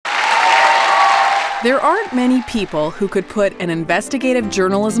There aren't many people who could put an investigative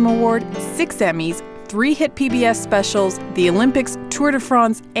journalism award, 6 Emmys, 3 hit PBS specials, the Olympics, Tour de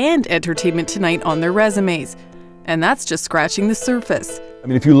France, and Entertainment Tonight on their resumes. And that's just scratching the surface. I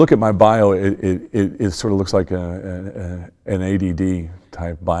mean, if you look at my bio, it sort of looks like an ADD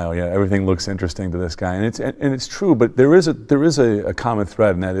type bio. Yeah, everything looks interesting to this guy, and it's true. But there is a common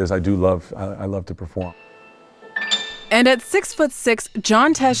thread, and that is I love to perform. And at 6'6",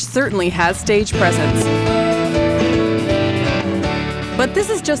 John Tesh certainly has stage presence. But this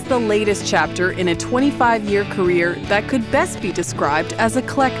is just the latest chapter in a 25-year career that could best be described as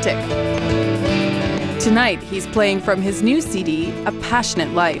eclectic. Tonight, he's playing from his new CD, A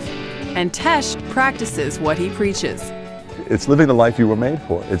Passionate Life, and Tesh practices what he preaches. It's living the life you were made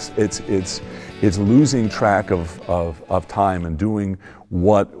for. It's losing track of time and doing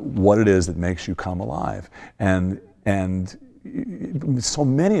what it is that makes you come alive. And so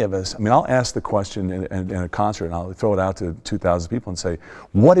many of us, I mean, I'll ask the question in a concert, and I'll throw it out to 2,000 people and say,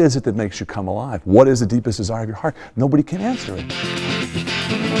 what is it that makes you come alive? What is the deepest desire of your heart? Nobody can answer it.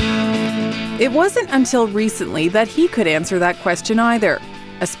 It wasn't until recently that he could answer that question either,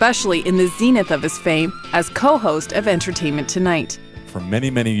 especially in the zenith of his fame as co-host of Entertainment Tonight. For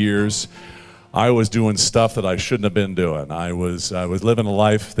many, many years, I was doing stuff that I shouldn't have been doing. I was living a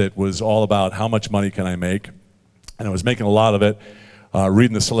life that was all about how much money can I make, and I was making a lot of it,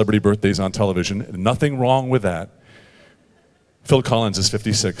 reading the celebrity birthdays on television. Nothing wrong with that. Phil Collins is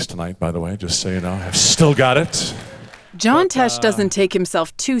 56 tonight, by the way, just so you know. I've still got it. John Tesh doesn't take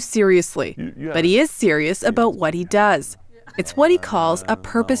himself too seriously, but he is serious about what he does. It's what he calls a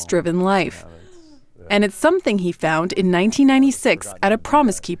purpose-driven life. And it's something he found in 1996 at a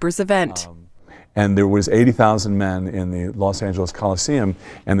Promise Keepers event. And there was 80,000 men in the Los Angeles Coliseum,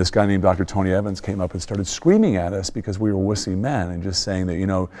 and this guy named Dr. Tony Evans came up and started screaming at us because we were wussy men, and just saying that, you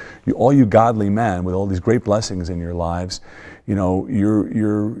know, all you godly men with all these great blessings in your lives, you know,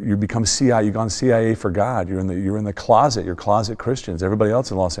 you become CIA, you've gone CIA for God. You're in the closet. You're closet Christians. Everybody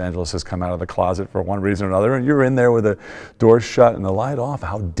else in Los Angeles has come out of the closet for one reason or another, and you're in there with the doors shut and the light off.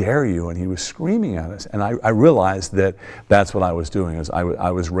 How dare you? And he was screaming at us, and I realized that that's what I was doing. Is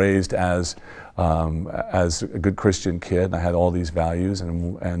I was raised as a good Christian kid, and I had all these values,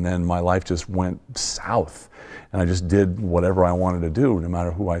 and then my life just went south, and I just did whatever I wanted to do, no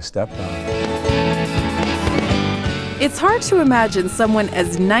matter who I stepped on. It's hard to imagine someone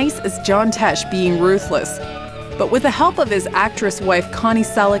as nice as John Tesh being ruthless, but with the help of his actress wife Connie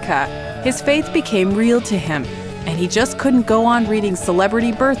Sellecca, his faith became real to him, and he just couldn't go on reading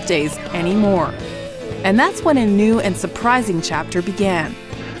celebrity birthdays anymore. And that's when a new and surprising chapter began.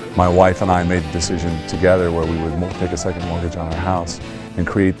 My wife and I made the decision together where we would take a second mortgage on our house and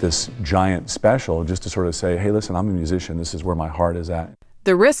create this giant special just to sort of say, hey, listen, I'm a musician. This is where my heart is at.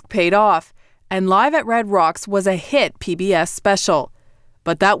 The risk paid off, and Live at Red Rocks was a hit PBS special.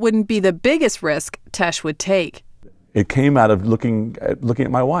 But that wouldn't be the biggest risk Tesh would take. It came out of looking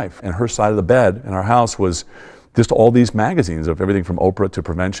at my wife, and her side of the bed in our house was just all these magazines of everything from Oprah to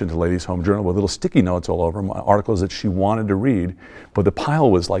Prevention to Ladies' Home Journal with little sticky notes all over them, articles that she wanted to read, but the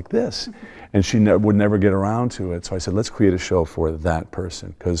pile was like this, and she would never get around to it. So I said, let's create a show for that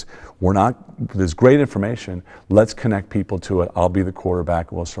person, because there's great information, let's connect people to it. I'll be the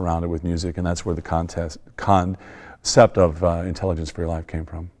quarterback, and we'll surround it with music, and that's where the concept of Intelligence for Your Life came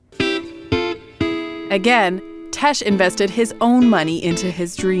from. Again, Tesh invested his own money into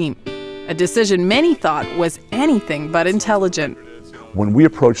his dream. A decision many thought was anything but intelligent. When we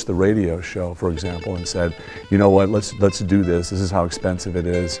approached the radio show, for example, and said, you know what, let's do this. This is how expensive it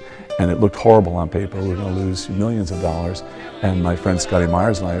is, and it looked horrible on paper. We're going to lose millions of dollars. And my friend Scotty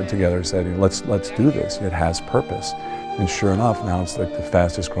Myers and I together said, let's do this. It has purpose. And sure enough, now it's like the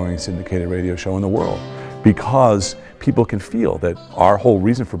fastest growing syndicated radio show in the world, because people can feel that our whole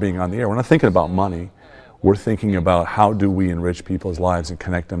reason for being on the air, we're not thinking about money. We're thinking about how do we enrich people's lives and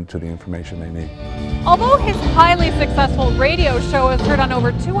connect them to the information they need. Although his highly successful radio show is heard on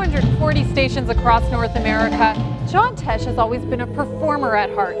over 240 stations across North America, John Tesh has always been a performer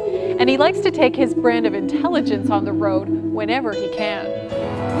at heart, and he likes to take his brand of intelligence on the road whenever he can.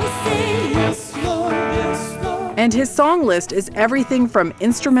 And his song list is everything from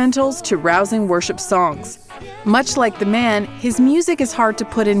instrumentals to rousing worship songs. Much like the man, his music is hard to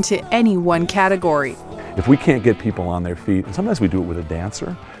put into any one category. If we can't get people on their feet, and sometimes we do it with a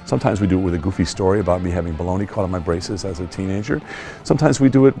dancer, sometimes we do it with a goofy story about me having baloney caught on my braces as a teenager, sometimes we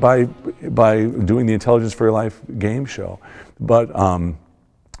do it by doing the Intelligence for Your Life game show. But once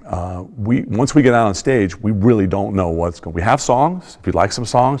we get out on stage, we really don't know what's going. We have songs. If you'd like some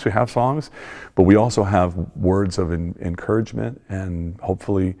songs, we have songs, but we also have words of encouragement and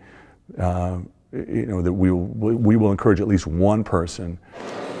hopefully that we will encourage at least one person.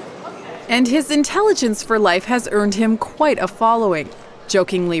 And his intelligence for life has earned him quite a following,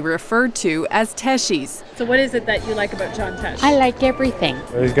 jokingly referred to as Teshies. So what is it that you like about John Tesh? I like everything.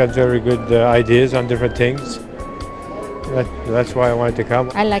 He's got very good ideas on different things. That's why I wanted to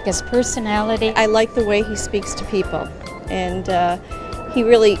come. I like his personality. I like the way he speaks to people, and he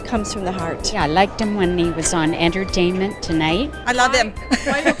really comes from the heart. Yeah, I liked him when he was on Entertainment Tonight. I love him.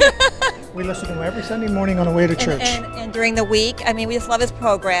 We listen to him every Sunday morning on the way to church. And during the week, I mean, we just love his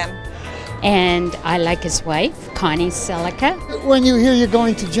program. And I like his wife, Connie Selica. When you hear you're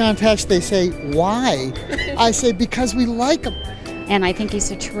going to John Tesh, they say, why? I say, because we like him. And I think he's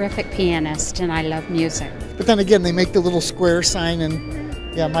a terrific pianist, and I love music. But then again, they make the little square sign,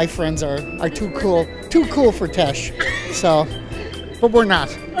 and yeah, my friends are too cool for Tesh. So, but we're not.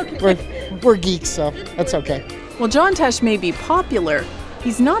 Okay. We're geeks, so that's okay. While John Tesh may be popular,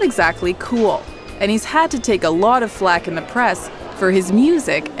 he's not exactly cool, and he's had to take a lot of flack in the press for his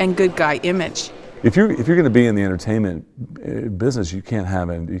music and good guy image. If you're going to be in the entertainment business, you can't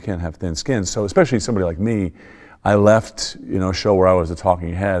have thin skin. So especially somebody like me, I left a show where I was a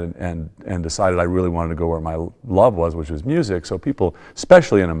talking head and decided I really wanted to go where my love was, which was music. So people,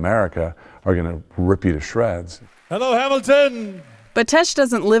 especially in America, are going to rip you to shreds. Hello, Hamilton! But Tesh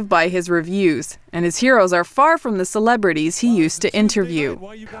doesn't live by his reviews, and his heroes are far from the celebrities he used to interview.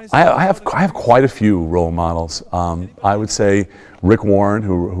 I have quite a few role models. I would say Rick Warren,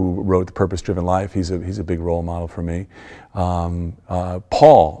 who wrote The Purpose-Driven Life. He's a big role model for me.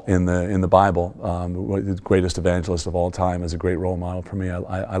 Paul in the Bible, the greatest evangelist of all time, is a great role model for me.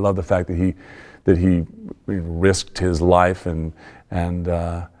 I love the fact that he risked his life and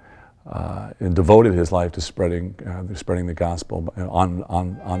devoted his life to spreading the gospel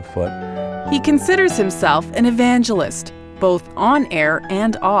on foot. He considers himself an evangelist, both on air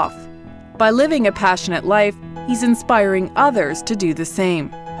and off. By living a passionate life, he's inspiring others to do the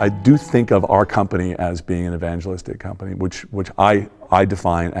same. I do think of our company as being an evangelistic company, which I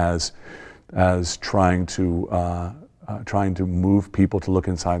define as trying to move people to look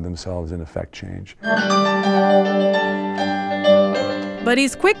inside themselves and affect change. But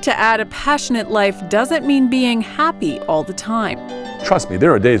he's quick to add a passionate life doesn't mean being happy all the time. Trust me,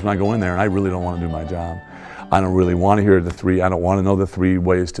 there are days when I go in there and I really don't want to do my job. I don't really want to hear I don't want to know the 3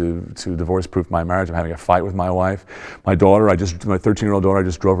 ways to divorce-proof my marriage. I'm having a fight with my wife. My daughter, my 13-year-old daughter, I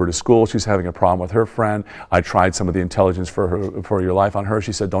just drove her to school. She's having a problem with her friend. I tried some of the intelligence for your life on her.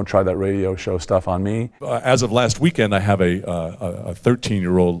 She said, don't try that radio show stuff on me. As of last weekend, I have a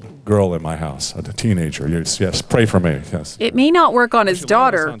 13-year-old girl in my house, a teenager. Yes, pray for me, yes. It may not work on his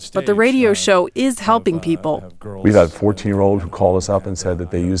daughter, but the radio show is helping people. We've had a 14-year-old who called us up and said that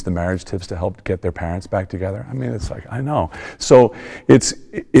they used the marriage tips to help get their parents back together. I mean, it's like, I know. So it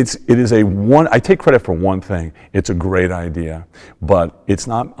is I take credit for one thing. It's a great idea, but it's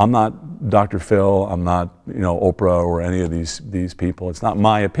not, I'm not Dr. Phil, I'm not, Oprah or any of these people. It's not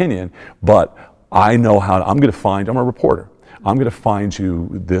my opinion, but I know how I'm a reporter. I'm going to find you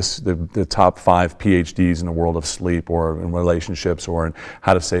the top 5 PhDs in the world of sleep or in relationships or in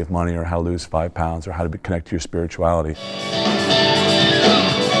how to save money or how to lose 5 pounds or how to connect to your spirituality.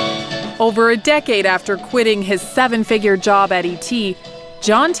 Over a decade after quitting his 7-figure job at ET,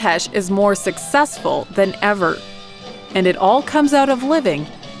 John Tesh is more successful than ever. And it all comes out of living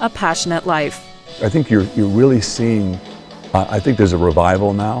a passionate life. I think you're really seeing, I think there's a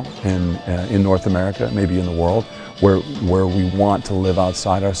revival now in North America, maybe in the world, where we want to live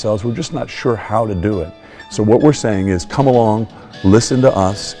outside ourselves. We're just not sure how to do it. So what we're saying is come along, listen to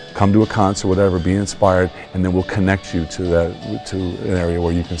us, come to a concert, whatever, be inspired, and then we'll connect you to an area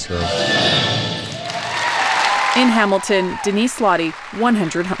where you can serve. In Hamilton, Denise, Lodde,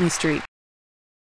 100 Huntley Street.